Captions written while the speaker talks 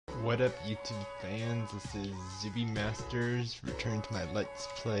What up, YouTube fans? This is Zuby Masters. Return to my Let's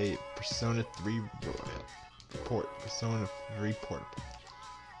Play Persona 3 Royal. Persona 3 Portable.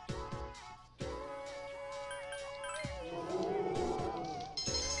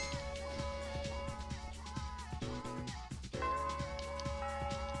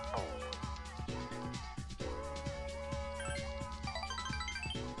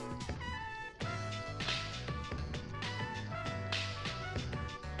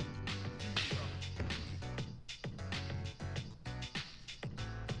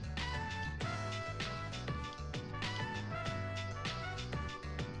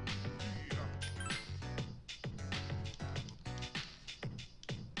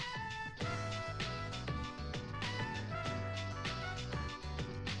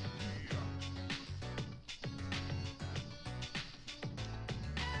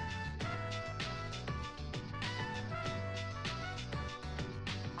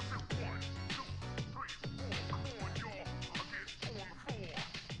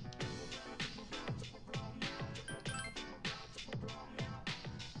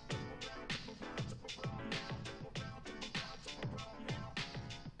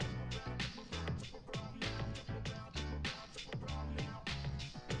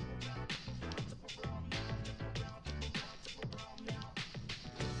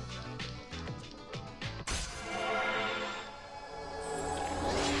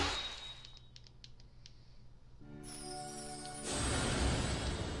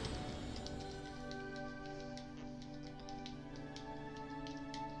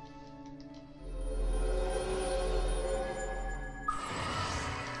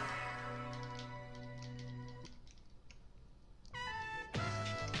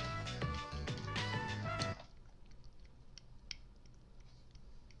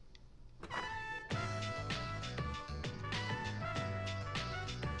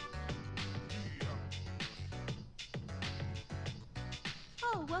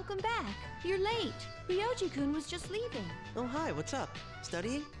 Oh, welcome back. You're late. Ryoji-kun was just leaving. Oh, hi, what's up?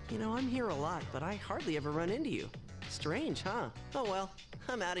 Studying? You know, I'm here a lot, but I hardly ever run into you. Strange, huh? Oh well,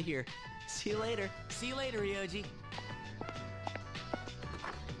 I'm out of here. See you later. See you later, Ryoji.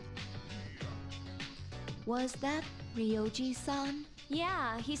 Was that Ryoji-san?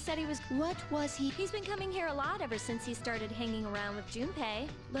 Yeah, he said he was... What was he? He's been coming here a lot ever since he started hanging around with Junpei.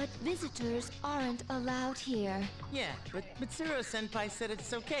 But visitors aren't allowed here. Yeah, but Mitsuru-senpai said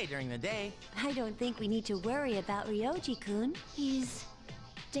it's okay during the day. I don't think we need to worry about Ryoji-kun. He's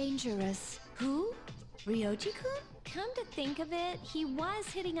dangerous. Who? Ryoji-kun? Come to think of it, he was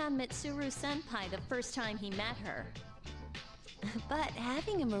hitting on Mitsuru-senpai the first time he met her. But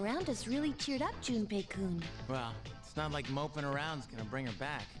having him around has really cheered up Junpei-kun. Well, it's not like moping around's gonna bring her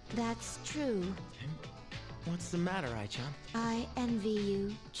back. That's true. What's the matter, Ai-chan? I envy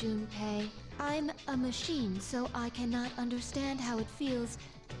you, Junpei. I'm a machine, so I cannot understand how it feels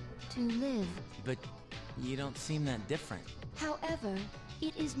to live. But you don't seem that different. However,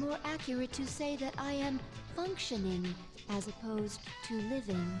 it is more accurate to say that I am functioning as opposed to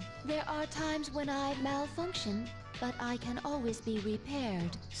living. There are times when I malfunction, but I can always be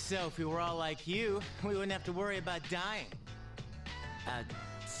repaired. So if we were all like you, we wouldn't have to worry about dying.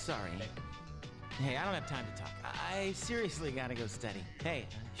 Sorry. Hey, I don't have time to talk. I seriously gotta go study. Hey,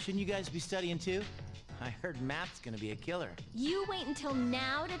 shouldn't you guys be studying too? I heard math's gonna be a killer. You wait until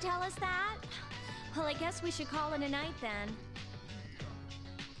now to tell us that? Well, I guess we should call it a night then.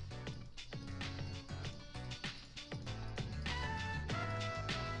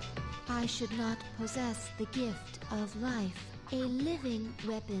 I should not possess the gift of life. A living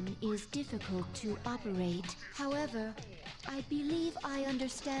weapon is difficult to operate. However, I believe I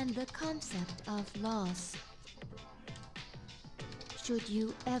understand the concept of loss. Should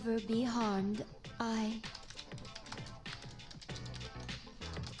you ever be harmed, I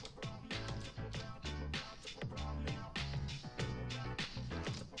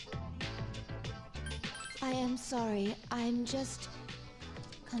am sorry. I'm just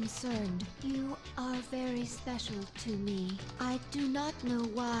concerned. You are very special to me. I do not know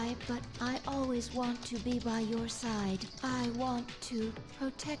why, but I always want to be by your side. I want to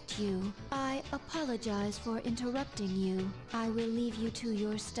protect you. I apologize for interrupting you. I will leave you to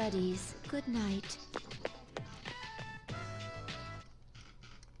your studies. Good night.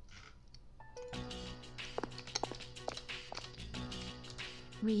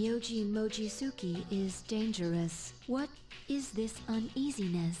 Ryoji Mochizuki is dangerous. What is this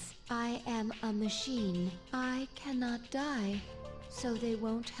uneasiness? I am a machine. I cannot die, so they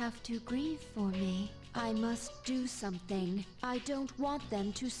won't have to grieve for me. I must do something. I don't want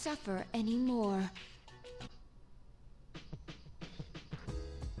them to suffer anymore.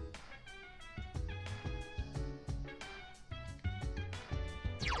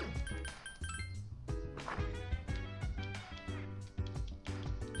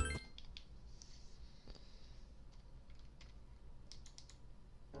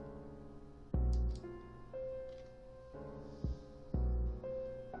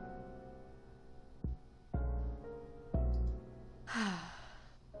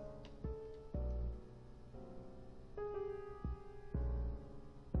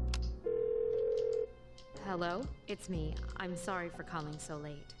 Hello? It's me. I'm sorry for calling so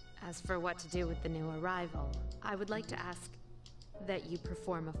late. As for what to do with the new arrival, I would like to ask that you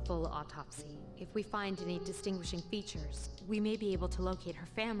perform a full autopsy. If we find any distinguishing features, we may be able to locate her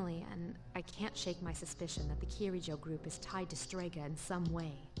family, and I can't shake my suspicion that the Kirijo group is tied to Strega in some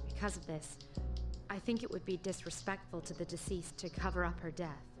way. Because of this, I think it would be disrespectful to the deceased to cover up her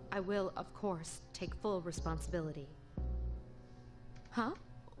death. I will, of course, take full responsibility. Huh?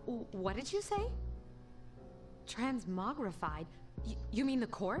 What did you say? Transmogrified? You mean the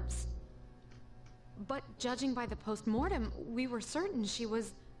corpse? But judging by the post-mortem, we were certain she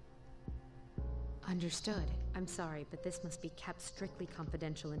was... Understood. I'm sorry, but this must be kept strictly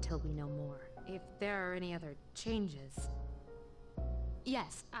confidential until we know more. If there are any other changes...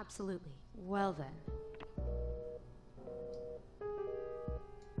 Yes, absolutely. Well then.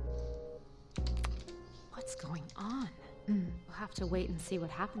 What's going on? We'll have to wait and see what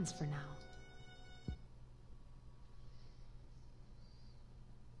happens for now.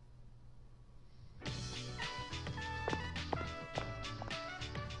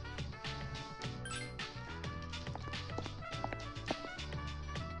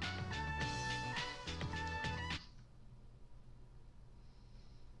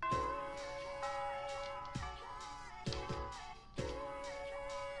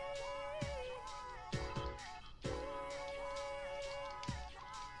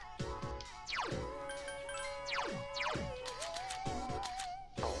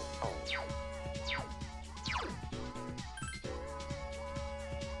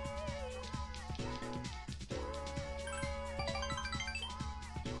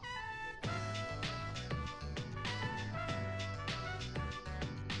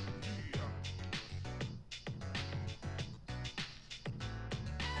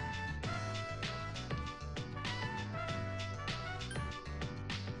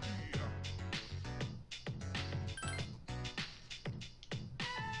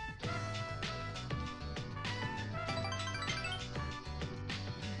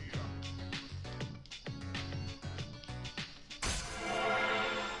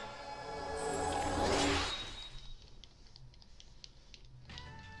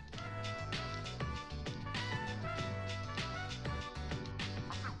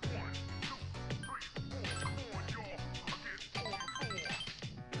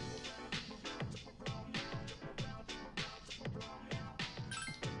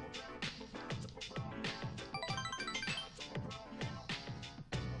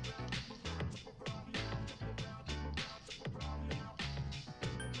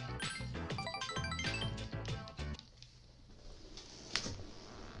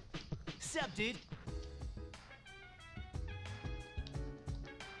 Sup, dude?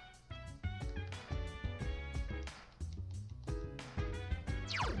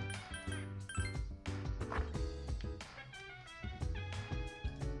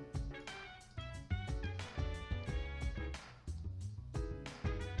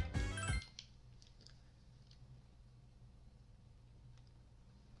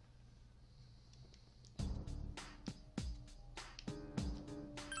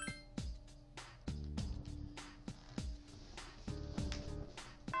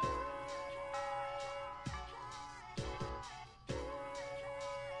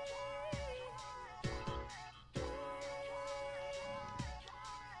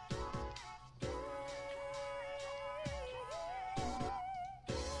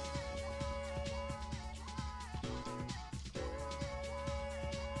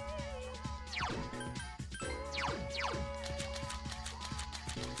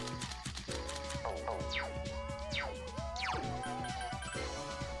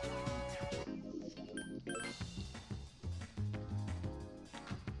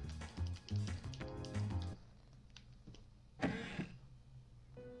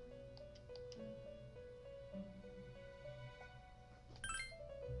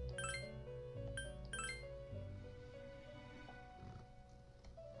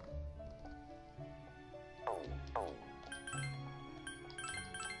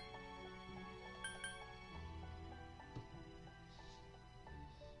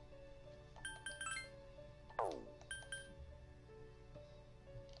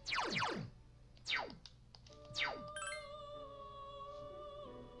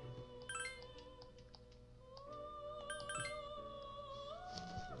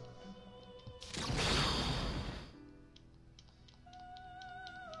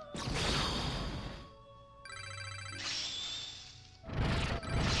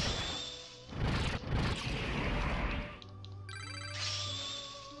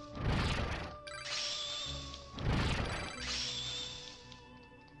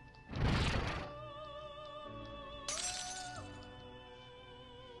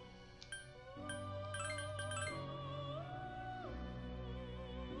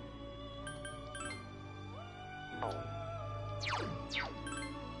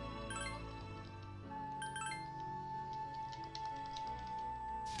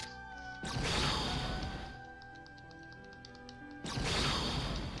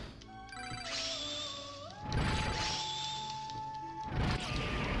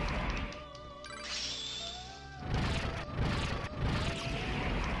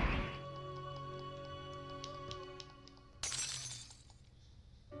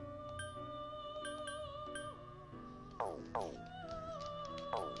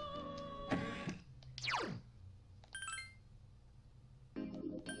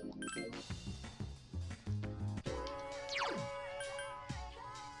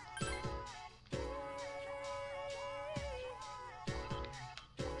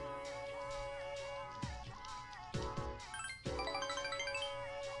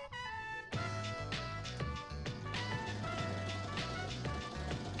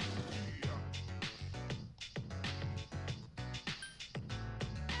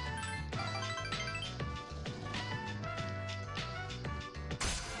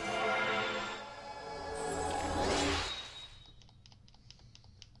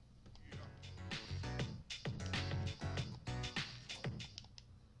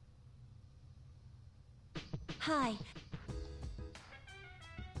 Hi.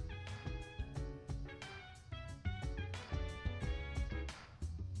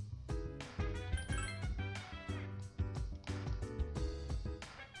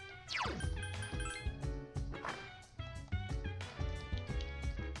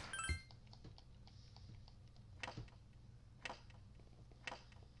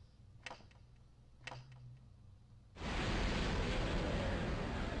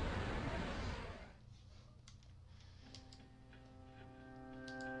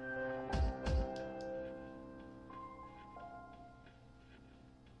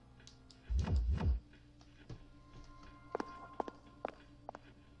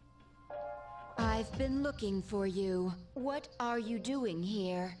 I've been looking for you. What are you doing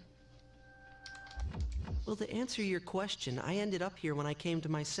here? Well, to answer your question, I ended up here when I came to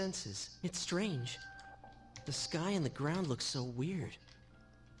my senses. It's strange. The sky and the ground look so weird.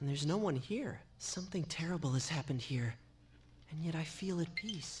 And there's no one here. Something terrible has happened here. And yet I feel at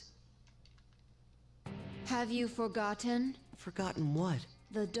peace. Have you forgotten? Forgotten what?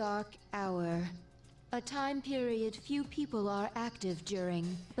 The Dark Hour. A time period few people are active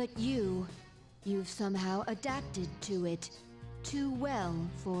during, but you've somehow adapted to it. Too well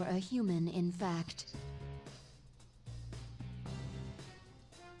for a human, in fact.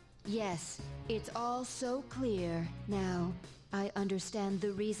 Yes, it's all so clear now. I understand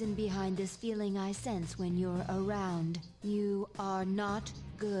the reason behind this feeling I sense when you're around. You are not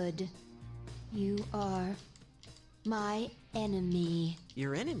good. You are my enemy.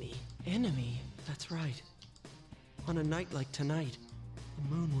 Your enemy? Enemy? That's right. On a night like tonight,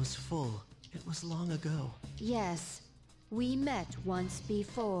 the moon was full. It was long ago. Yes, we met once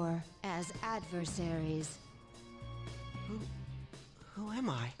before as adversaries. Who am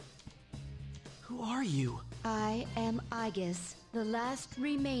I? Who are you? I am Aegis, the last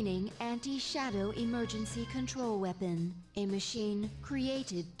remaining anti-shadow emergency control weapon. A machine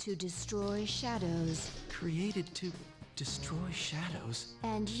created to destroy shadows. Created to destroy shadows?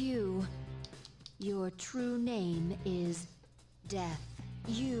 And your true name is Death.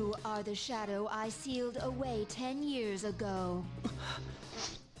 You are the shadow I sealed away 10 years ago.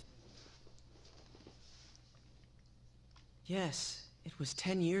 Yes, it was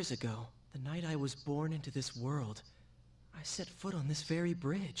 10 years ago. The night I was born into this world. I set foot on this very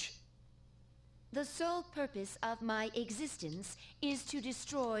bridge. The sole purpose of my existence is to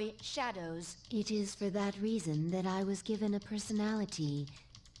destroy shadows. It is for that reason that I was given a personality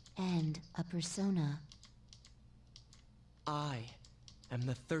and a persona. I am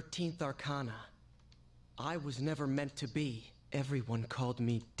the 13th Arcana. I was never meant to be. Everyone called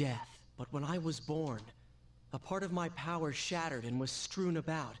me Death. But when I was born, a part of my power shattered and was strewn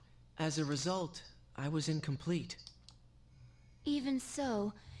about. As a result, I was incomplete. Even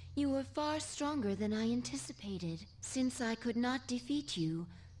so, you were far stronger than I anticipated. Since I could not defeat you,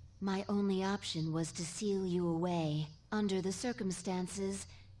 my only option was to seal you away. Under the circumstances,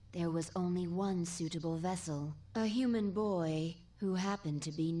 there was only one suitable vessel. A human boy who happened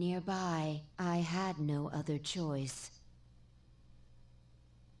to be nearby. I had no other choice.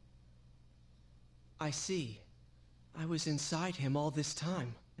 I see. I was inside him all this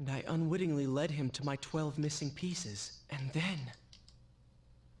time, and I unwittingly led him to my 12 missing pieces. And then...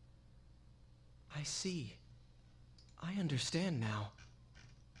 I see. I understand now.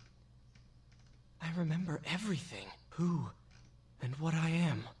 I remember everything. Who and what I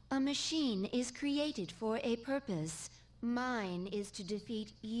am. A machine is created for a purpose. Mine is to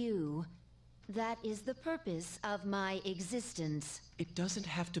defeat you. That is the purpose of my existence. It doesn't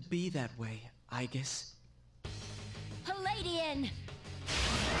have to be that way, Aegis. Palladian!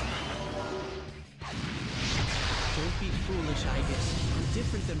 Don't be foolish, Aegis. I'm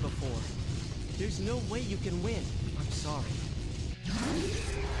different than before. There's no way you can win. I'm sorry.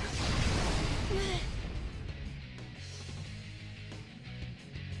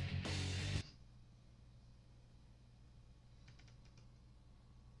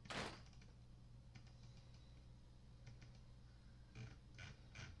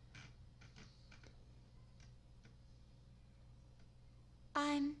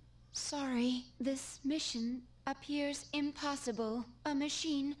 I'm sorry. This mission appears impossible. A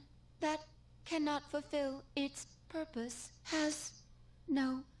machine that cannot fulfill its purpose has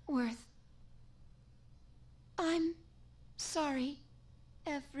no worth. I'm sorry,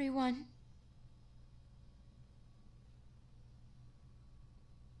 everyone.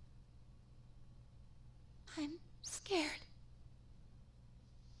 I'm scared.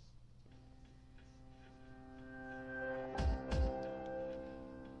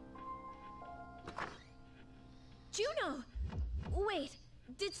 Juno! Wait,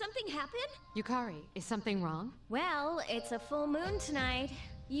 did something happen? Yukari, is something wrong? Well, it's a full moon tonight.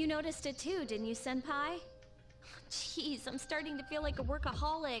 You noticed it too, didn't you, Senpai? Jeez, I'm starting to feel like a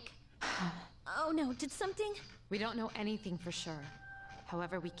workaholic. Oh no, did something? We don't know anything for sure.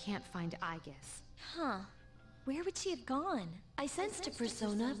 However, we can't find Aegis. Huh. Where would she have gone? I sensed a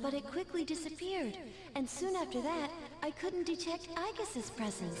persona, but it quickly disappeared. And soon after that, I couldn't detect Aegis's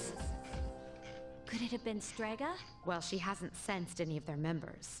presence. Could it have been Strega? Well, she hasn't sensed any of their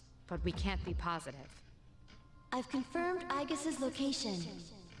members, but we can't be positive. I've confirmed Aegis's location.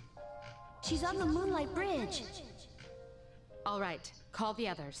 She's on the Moonlight Bridge. All right, call the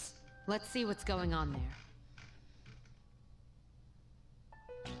others. Let's see what's going on there.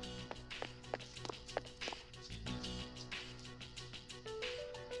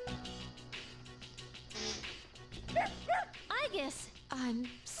 Aegis! I'm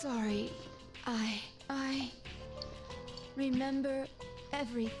sorry. I remember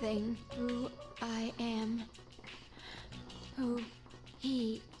everything. Who I am. Who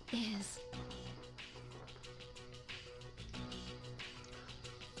he is.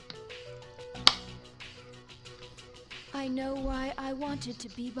 I know why I wanted to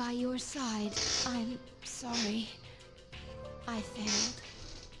be by your side. I'm sorry. I failed.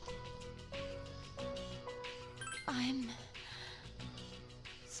 I'm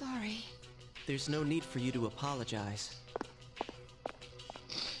sorry. There's no need for you to apologize.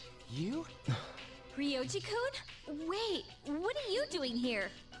 You? Ryoji-kun? Wait, what are you doing here?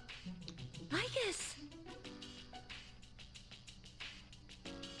 Aegis!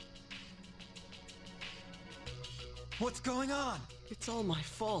 What's going on? It's all my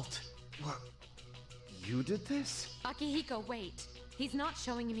fault. What? You did this? Akihiko, wait. He's not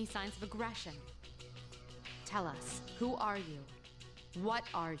showing any signs of aggression. Tell us, who are you? What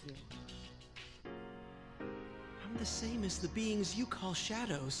are you? I'm the same as the beings you call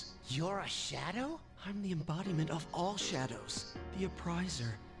shadows. You're a shadow? I'm the embodiment of all shadows. The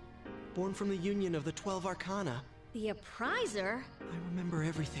Appriser. Born from the union of the 12 Arcana. The Appriser? I remember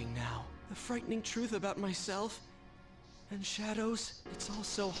everything now. The frightening truth about myself. And shadows, it's all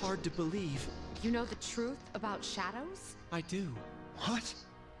so hard to believe. You know the truth about shadows? I do. What?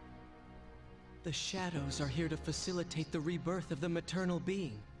 The shadows are here to facilitate the rebirth of the maternal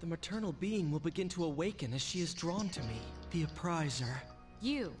being. The maternal being will begin to awaken as she is drawn to me. The Appriser.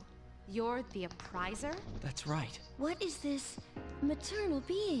 You're the Appriser? That's right. What is this maternal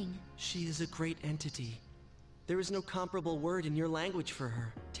being? She is a great entity. There is no comparable word in your language for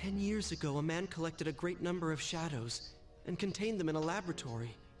her. 10 years ago, a man collected a great number of shadows and contained them in a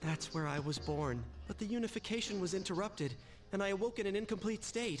laboratory. That's where I was born. But the unification was interrupted, and I awoke in an incomplete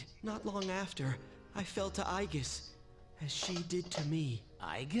state. Not long after, I fell to Aegis, as she did to me.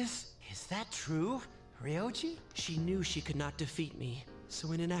 Aegis? Is that true? Ryoji? She knew she could not defeat me,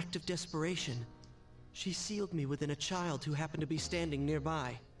 so in an act of desperation, she sealed me within a child who happened to be standing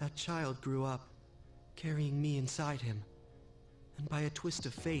nearby. That child grew up, carrying me inside him. And by a twist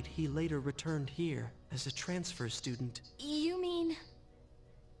of fate, he later returned here as a transfer student. You mean...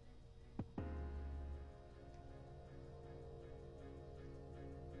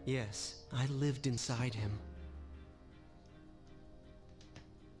 Yes, I lived inside him.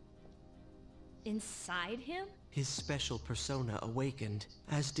 inside him? His special persona awakened,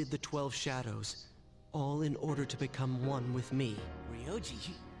 as did the 12 shadows, all in order to become one with me.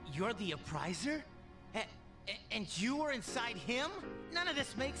 Ryoji, you're the Appriser? And you were inside him? None of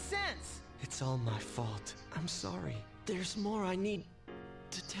this makes sense! It's all my fault. I'm sorry. There's more I need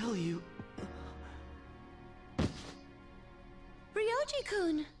to tell you.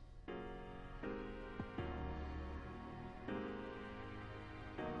 Ryoji-kun!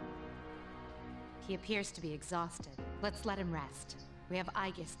 He appears to be exhausted. Let's let him rest. We have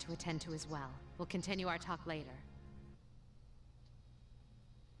Aegis to attend to as well. We'll continue our talk later.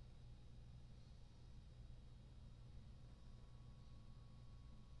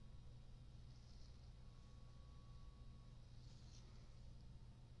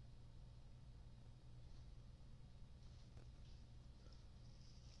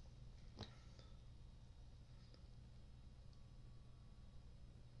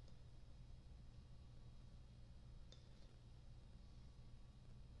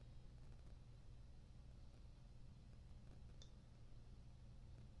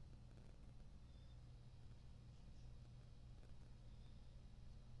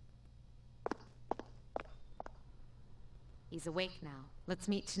 He's awake now. Let's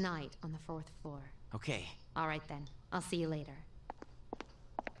meet tonight on the 4th floor. Okay. All right then. I'll see you later.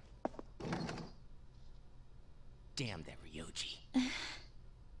 Damn that Ryoji.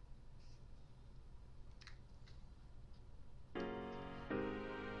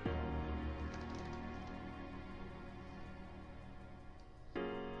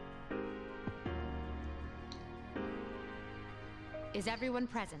 Is everyone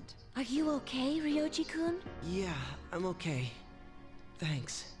present? Are you okay, Ryoji-kun? Yeah, I'm okay.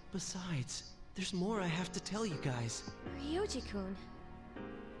 Thanks. Besides, there's more I have to tell you guys. Ryoji-kun.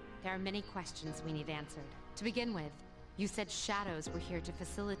 There are many questions we need answered. To begin with, you said shadows were here to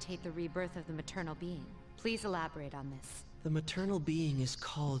facilitate the rebirth of the maternal being. Please elaborate on this. The maternal being is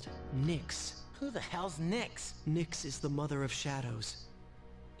called Nyx. Who the hell's Nyx? Nyx is the mother of shadows.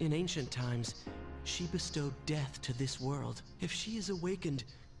 In ancient times, she bestowed death to this world. If she is awakened,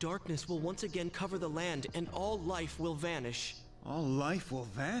 darkness will once again cover the land and all life will vanish. All life will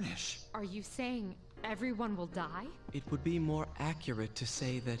vanish. Are you saying everyone will die? It would be more accurate to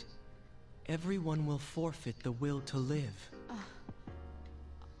say that everyone will forfeit the will to live.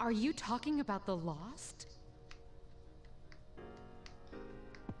 Are you talking about the lost?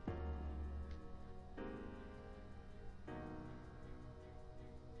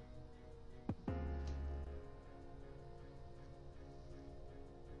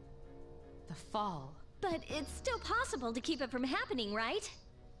 The fall. But it's still possible to keep it from happening, right?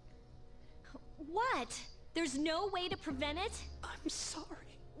 What? There's no way to prevent it? I'm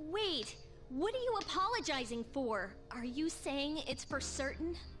sorry. Wait, what are you apologizing for? Are you saying it's for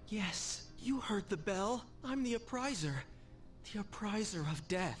certain? Yes, you heard the bell. I'm the appriser. The appriser of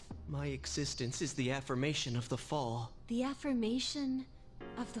death. My existence is the affirmation of the fall. The affirmation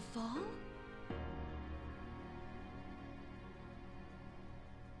of the fall?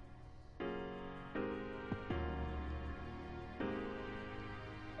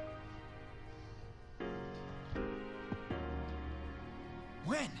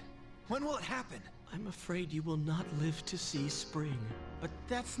 When will it happen? I'm afraid you will not live to see spring. But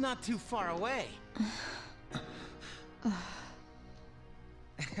that's not too far away.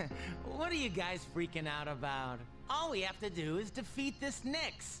 What are you guys freaking out about? All we have to do is defeat this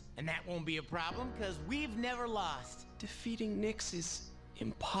Nyx. And that won't be a problem, because we've never lost. Defeating Nyx is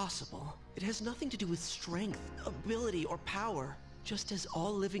impossible. It has nothing to do with strength, ability, or power. Just as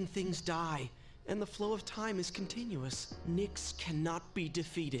all living things die, and the flow of time is continuous, Nyx cannot be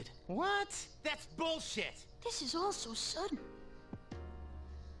defeated. What? That's bullshit! This is all so sudden.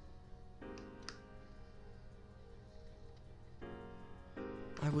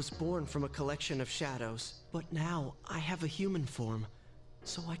 I was born from a collection of shadows, but now I have a human form,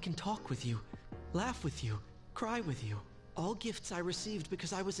 so I can talk with you, laugh with you, cry with you. All gifts I received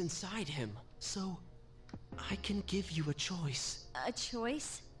because I was inside him, so I can give you a choice. A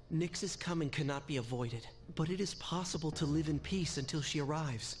choice? Nyx's coming cannot be avoided, but it is possible to live in peace until she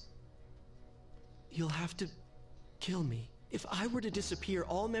arrives. You'll have to kill me. If I were to disappear,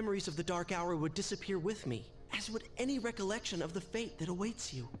 all memories of the Dark Hour would disappear with me, as would any recollection of the fate that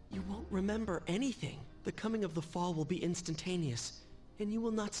awaits you. You won't remember anything. The coming of the fall will be instantaneous, and you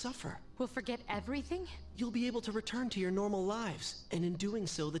will not suffer. We'll forget everything? You'll be able to return to your normal lives, and in doing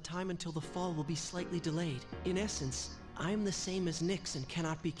so, the time until the fall will be slightly delayed. In essence, I am the same as Nyx and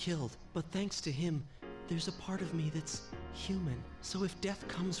cannot be killed, but thanks to him, there's a part of me that's human. So if death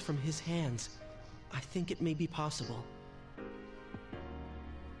comes from his hands, I think it may be possible.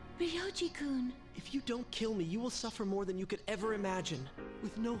 Ryoji-kun. If you don't kill me, you will suffer more than you could ever imagine.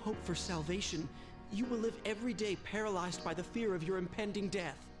 With no hope for salvation, you will live every day paralyzed by the fear of your impending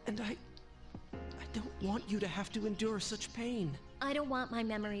death. And I don't want you to have to endure such pain. I don't want my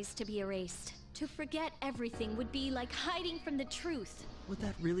memories to be erased. To forget everything would be like hiding from the truth. Would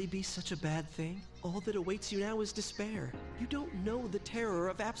that really be such a bad thing? All that awaits you now is despair. You don't know the terror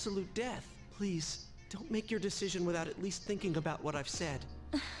of absolute death. Please, don't make your decision without at least thinking about what I've said.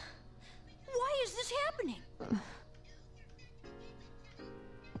 Why is this happening?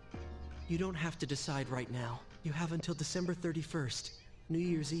 You don't have to decide right now. You have until December 31st, New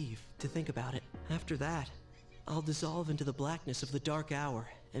Year's Eve, to think about it. After that, I'll dissolve into the blackness of the dark hour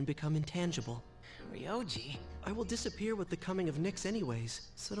and become intangible. Ryoji? I will disappear with the coming of Nyx anyways,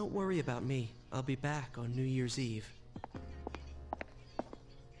 so don't worry about me. I'll be back on New Year's Eve.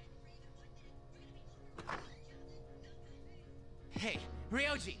 Hey,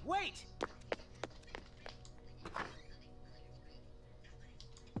 Ryoji, wait!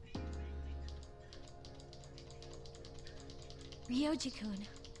 Ryoji-kun.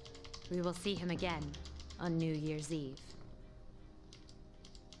 We will see him again on New Year's Eve.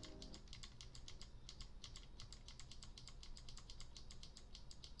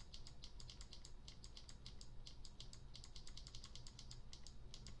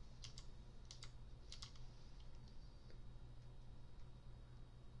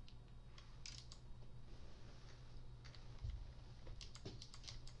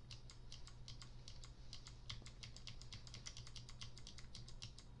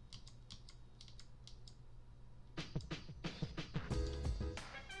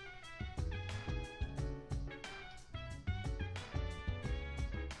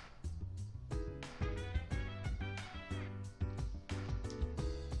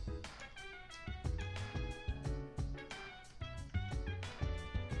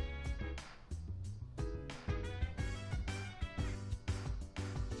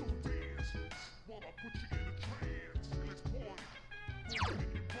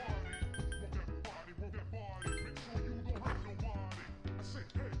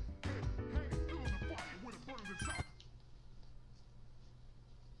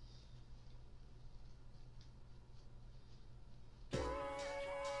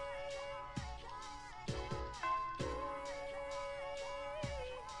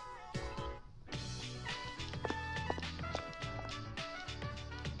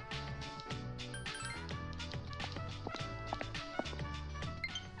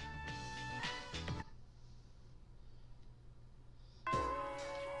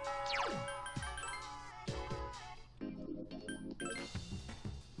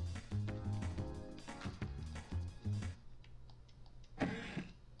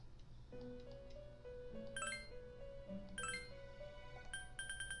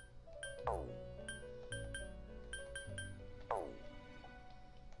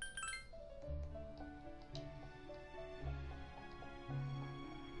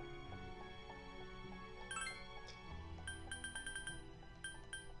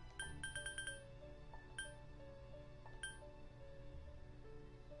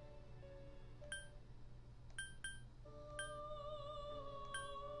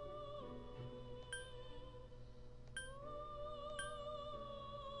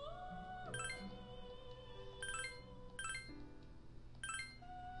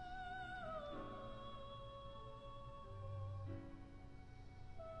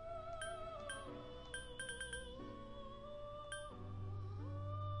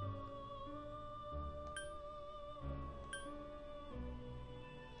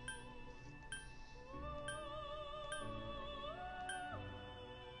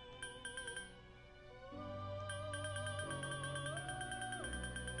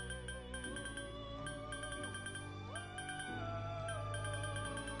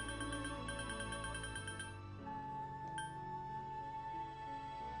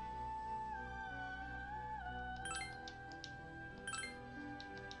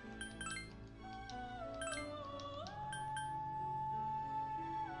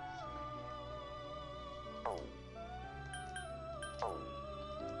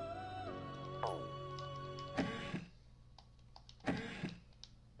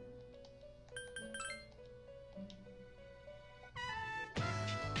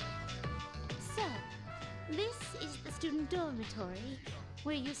 So, this is the student dormitory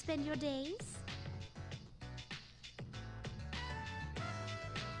where you spend your days?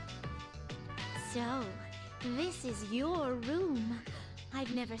 So, this is your room.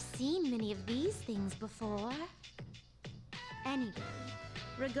 I've never seen many of these things before. Anyway,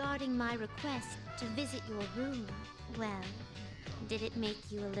 regarding my request to visit your room, well, did it make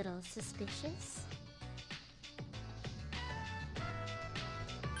you a little suspicious?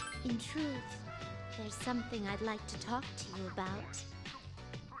 In truth, there's something I'd like to talk to you about.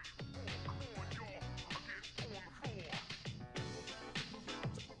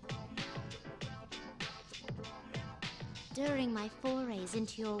 During my forays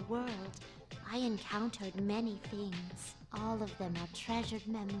into your world, I encountered many things. All of them are treasured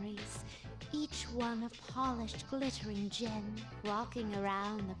memories, each one a polished, glittering gem. Walking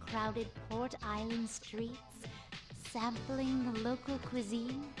around the crowded Port Island streets, sampling the local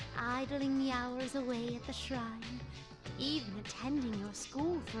cuisine, idling the hours away at the shrine, even attending your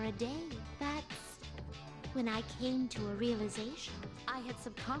school for a day. That's when I came to a realization. I had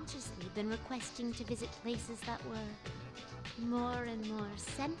subconsciously been requesting to visit places that were more and more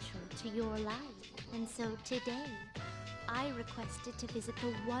central to your life. And so today, I requested to visit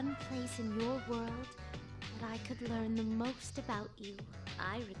the one place in your world that I could learn the most about you.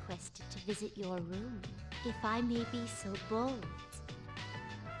 I requested to visit your room, if I may be so bold.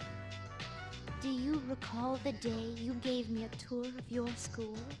 Do you recall the day you gave me a tour of your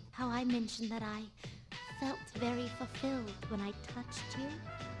school? How I mentioned that I felt very fulfilled when I touched you?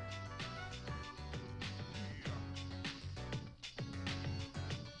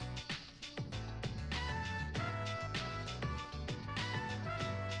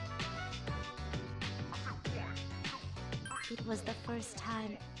 It was the first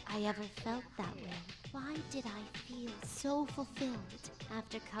time I ever felt that way. Why did I feel so fulfilled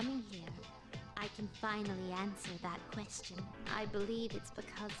after coming here? I can finally answer that question. I believe it's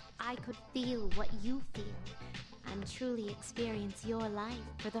because I could feel what you feel and truly experience your life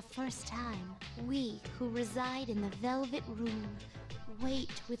for the first time. We who reside in the Velvet Room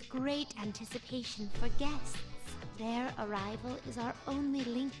wait with great anticipation for guests. Their arrival is our only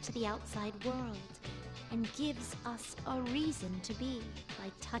link to the outside world and gives us a reason to be.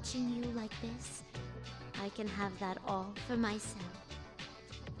 By touching you like this, I can have that all for myself.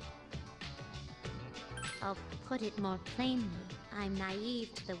 I'll put it more plainly. I'm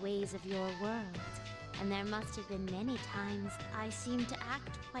naive to the ways of your world, and there must have been many times I seemed to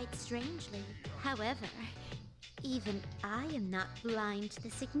act quite strangely. However, even I am not blind to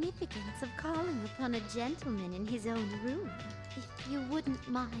the significance of calling upon a gentleman in his own room. If you wouldn't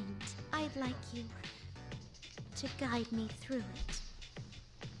mind, I'd like you to guide me through it.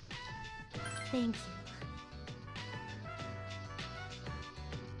 Thank you.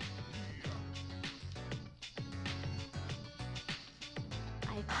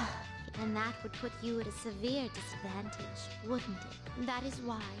 And that would put you at a severe disadvantage, wouldn't it? That is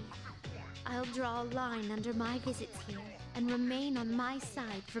why I'll draw a line under my visits here and remain on my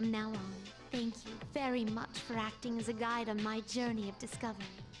side from now on. Thank you very much for acting as a guide on my journey of discovery.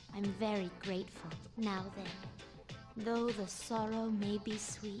 I'm very grateful. Now then, though the sorrow may be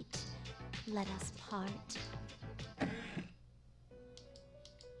sweet, let us part.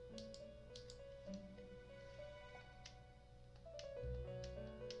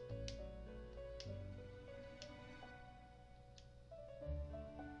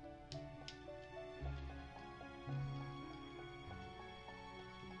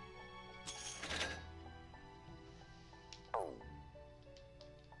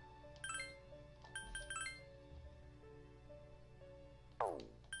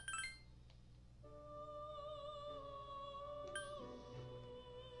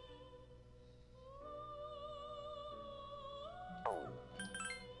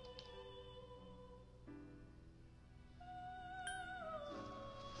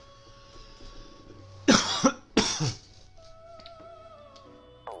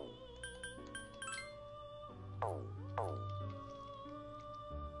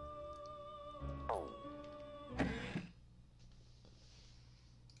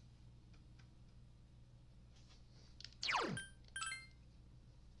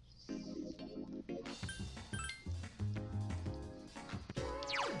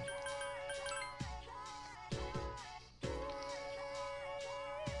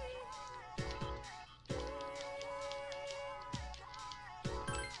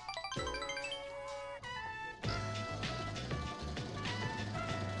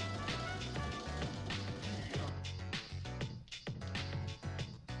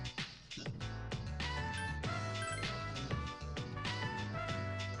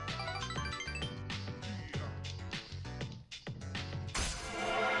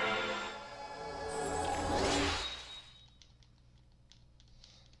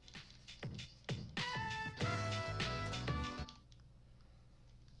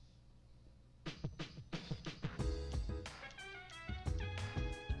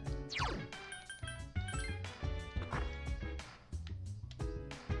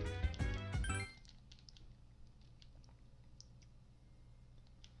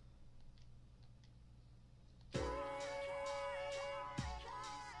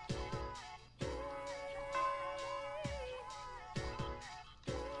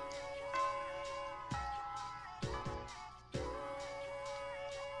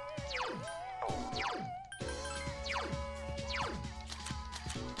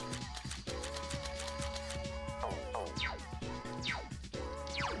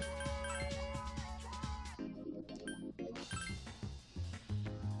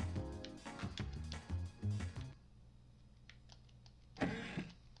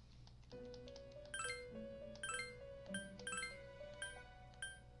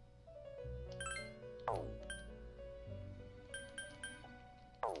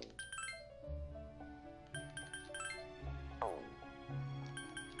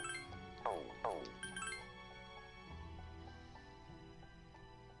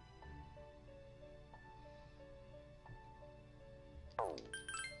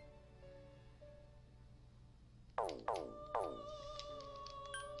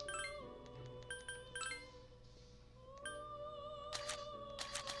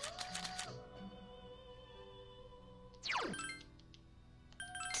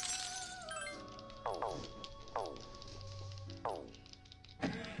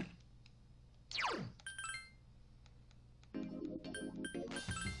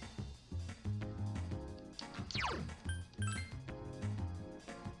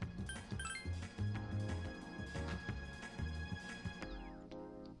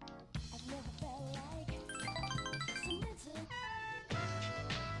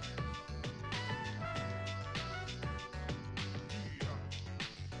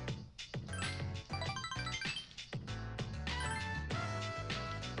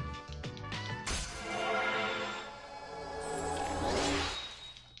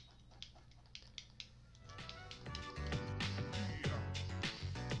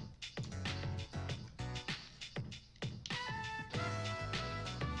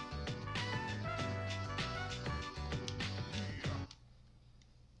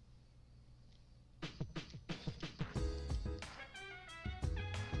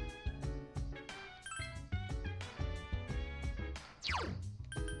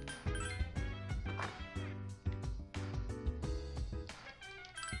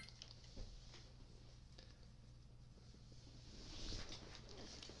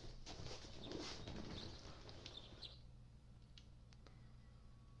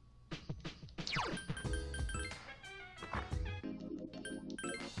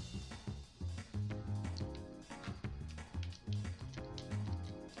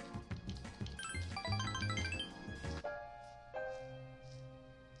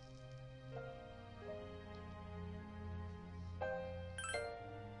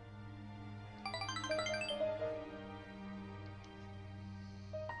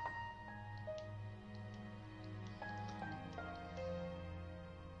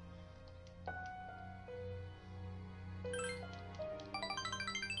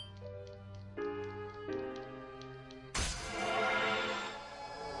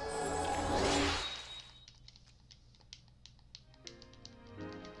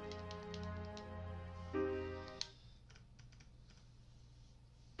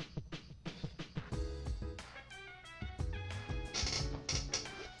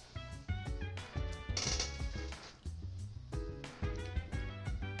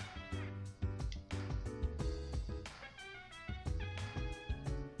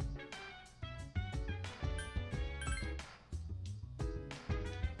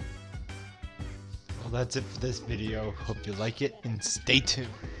 Well, that's it for this video. Hope you like it and stay tuned.